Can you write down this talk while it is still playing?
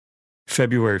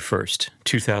February 1st,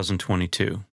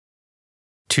 2022,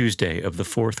 Tuesday of the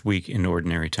fourth week in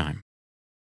Ordinary Time.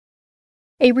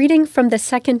 A reading from the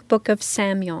second book of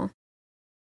Samuel.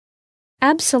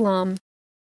 Absalom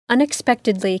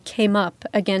unexpectedly came up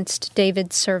against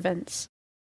David's servants.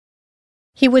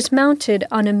 He was mounted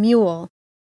on a mule,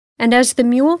 and as the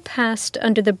mule passed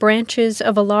under the branches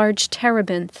of a large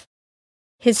terebinth,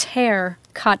 his hair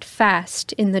caught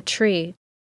fast in the tree.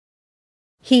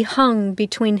 He hung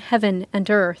between heaven and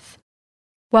earth,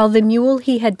 while the mule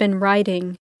he had been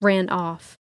riding ran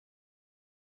off.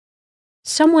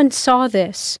 Someone saw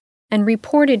this and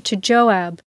reported to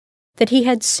Joab that he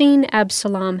had seen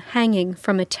Absalom hanging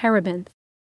from a terebinth.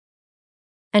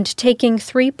 And taking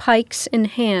 3 pikes in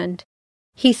hand,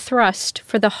 he thrust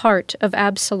for the heart of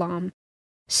Absalom,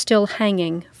 still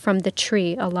hanging from the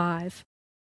tree alive.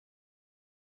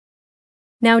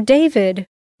 Now David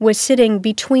was sitting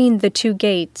between the 2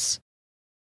 gates,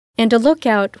 and a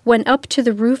lookout went up to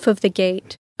the roof of the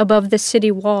gate above the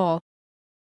city wall,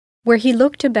 where he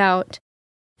looked about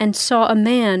and saw a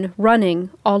man running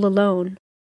all alone.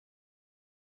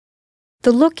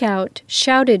 The lookout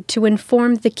shouted to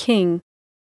inform the king,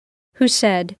 who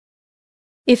said,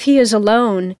 "If he is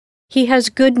alone, he has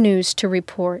good news to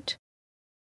report."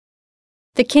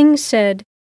 The king said,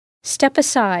 "Step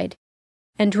aside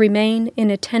and remain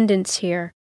in attendance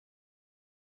here."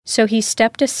 So he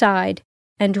stepped aside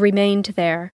and remained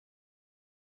there.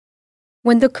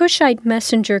 When the Cushite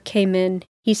messenger came in,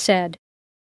 he said,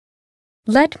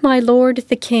 "Let my lord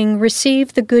the king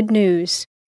receive the good news,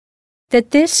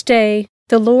 that this day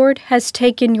the Lord has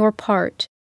taken your part,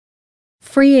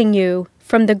 freeing you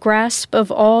from the grasp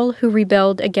of all who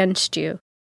rebelled against you."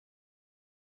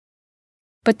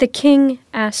 But the king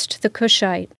asked the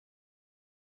Cushite,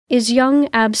 "Is young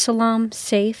Absalom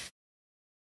safe?"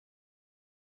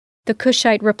 The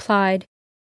Cushite replied,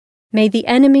 "May the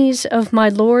enemies of my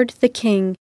lord the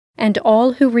king and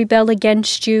all who rebel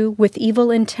against you with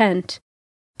evil intent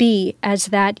be as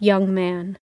that young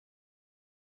man."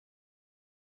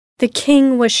 The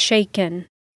king was shaken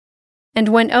and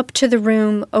went up to the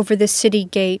room over the city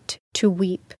gate to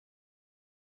weep.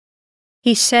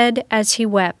 He said as he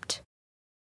wept,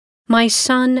 "My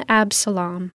son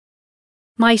Absalom,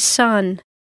 my son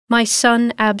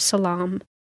Absalom,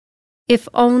 if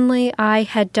only I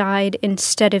had died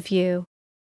instead of you,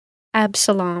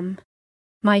 Absalom,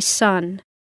 my son,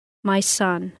 my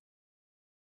son."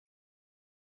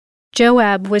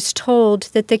 Joab was told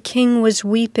that the king was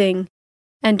weeping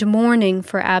and mourning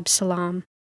for Absalom,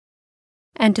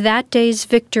 and that day's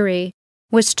victory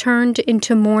was turned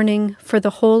into mourning for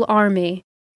the whole army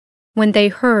when they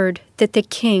heard that the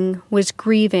king was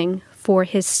grieving for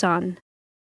his son.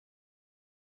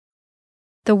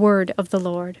 The word of the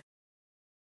Lord.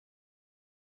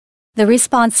 The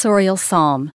responsorial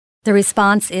psalm. The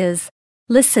response is,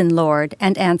 "Listen, Lord,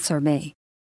 and answer me."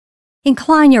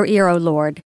 Incline your ear, O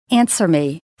Lord, answer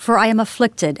me, for I am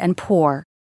afflicted and poor.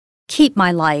 Keep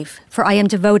my life, for I am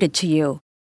devoted to you.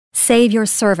 Save your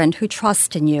servant who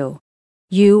trusts in you.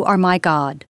 You are my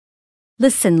God.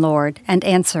 Listen, Lord, and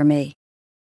answer me.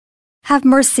 Have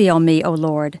mercy on me, O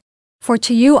Lord, for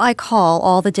to you I call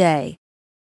all the day.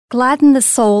 Gladden the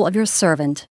soul of your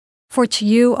servant, for to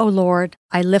you, O Lord,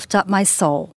 I lift up my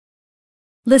soul.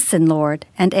 Listen, Lord,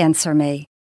 and answer me.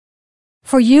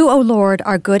 For you, O Lord,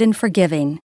 are good and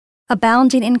forgiving,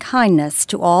 abounding in kindness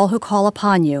to all who call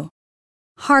upon you.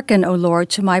 Hearken, O Lord,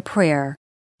 to my prayer,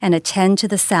 and attend to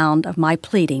the sound of my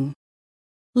pleading.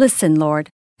 Listen, Lord,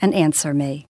 and answer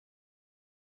me.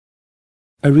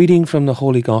 A reading from the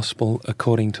Holy Gospel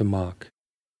according to Mark.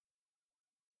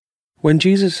 When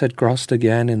Jesus had crossed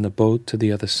again in the boat to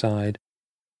the other side,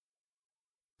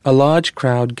 a large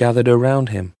crowd gathered around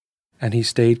him, and he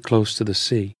stayed close to the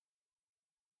sea.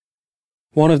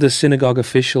 One of the synagogue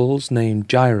officials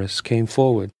named Jairus came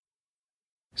forward.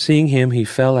 Seeing him, he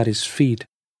fell at his feet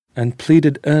and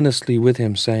pleaded earnestly with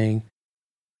him, saying,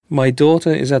 "My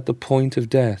daughter is at the point of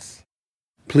death.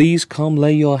 Please come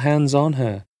lay your hands on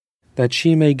her, that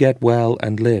she may get well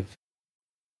and live."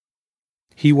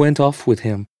 He went off with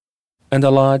him, and a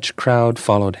large crowd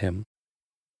followed him.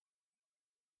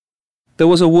 There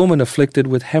was a woman afflicted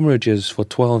with hemorrhages for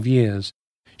 12 years.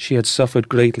 She had suffered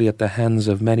greatly at the hands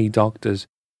of many doctors,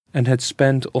 and had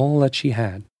spent all that she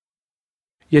had.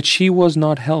 Yet she was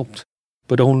not helped,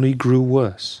 but only grew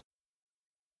worse.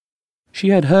 She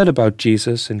had heard about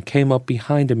Jesus and came up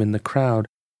behind him in the crowd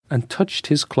and touched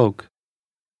his cloak.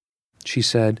 She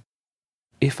said,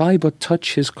 "If I but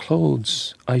touch his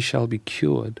clothes, I shall be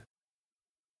cured."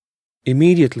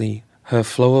 Immediately her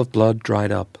flow of blood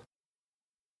dried up.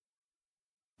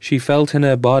 She felt in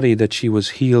her body that she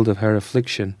was healed of her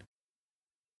affliction.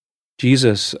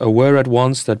 Jesus, aware at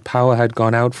once that power had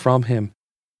gone out from him,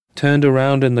 turned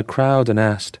around in the crowd and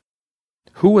asked,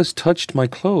 "Who has touched my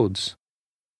clothes?"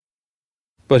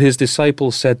 But his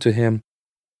disciples said to him,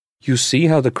 "You see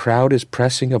how the crowd is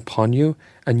pressing upon you,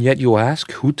 and yet you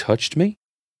ask, 'Who touched me?'"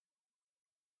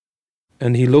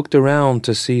 And he looked around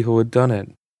to see who had done it.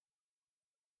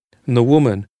 And the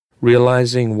woman,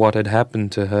 realizing what had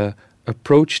happened to her,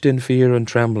 approached in fear and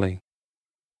trembling.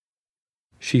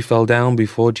 She fell down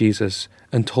before Jesus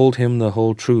and told him the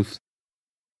whole truth.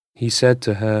 He said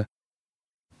to her,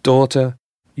 "Daughter,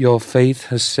 your faith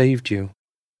has saved you.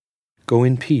 Go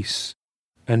in peace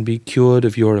and be cured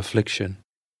of your affliction."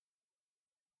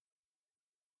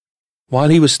 While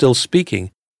he was still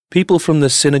speaking, people from the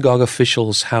synagogue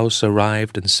official's house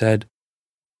arrived and said,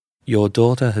 "Your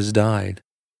daughter has died.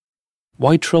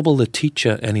 Why trouble the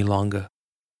teacher any longer?"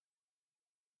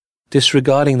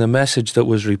 Disregarding the message that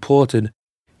was reported,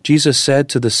 Jesus said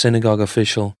to the synagogue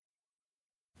official,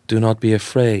 "Do not be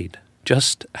afraid,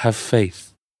 just have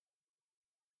faith."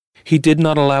 He did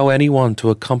not allow anyone to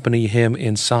accompany him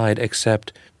inside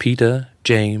except Peter,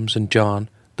 James, and John,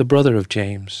 the brother of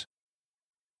James.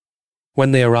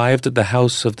 When they arrived at the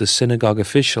house of the synagogue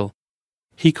official,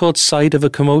 he caught sight of a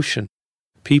commotion,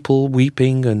 people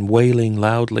weeping and wailing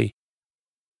loudly.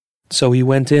 So he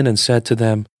went in and said to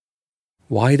them,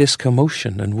 "Why this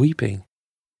commotion and weeping?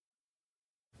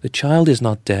 The child is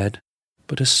not dead,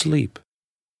 but asleep."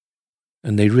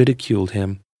 And they ridiculed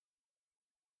him.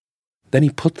 Then he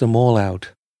put them all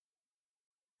out.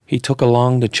 He took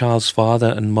along the child's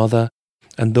father and mother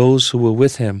and those who were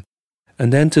with him,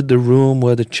 and entered the room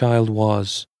where the child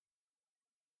was.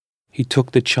 He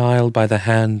took the child by the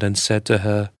hand and said to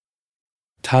her,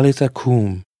 "Talitha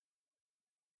koum,"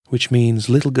 which means,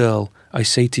 "Little girl, I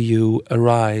say to you,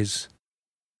 arise."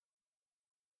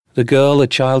 The girl, a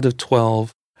child of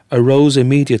 12, arose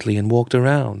immediately and walked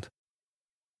around.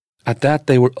 At that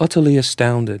they were utterly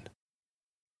astounded.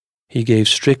 He gave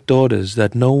strict orders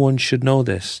that no one should know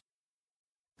this,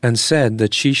 and said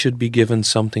that she should be given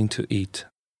something to eat.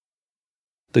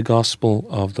 The Gospel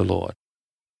of the Lord.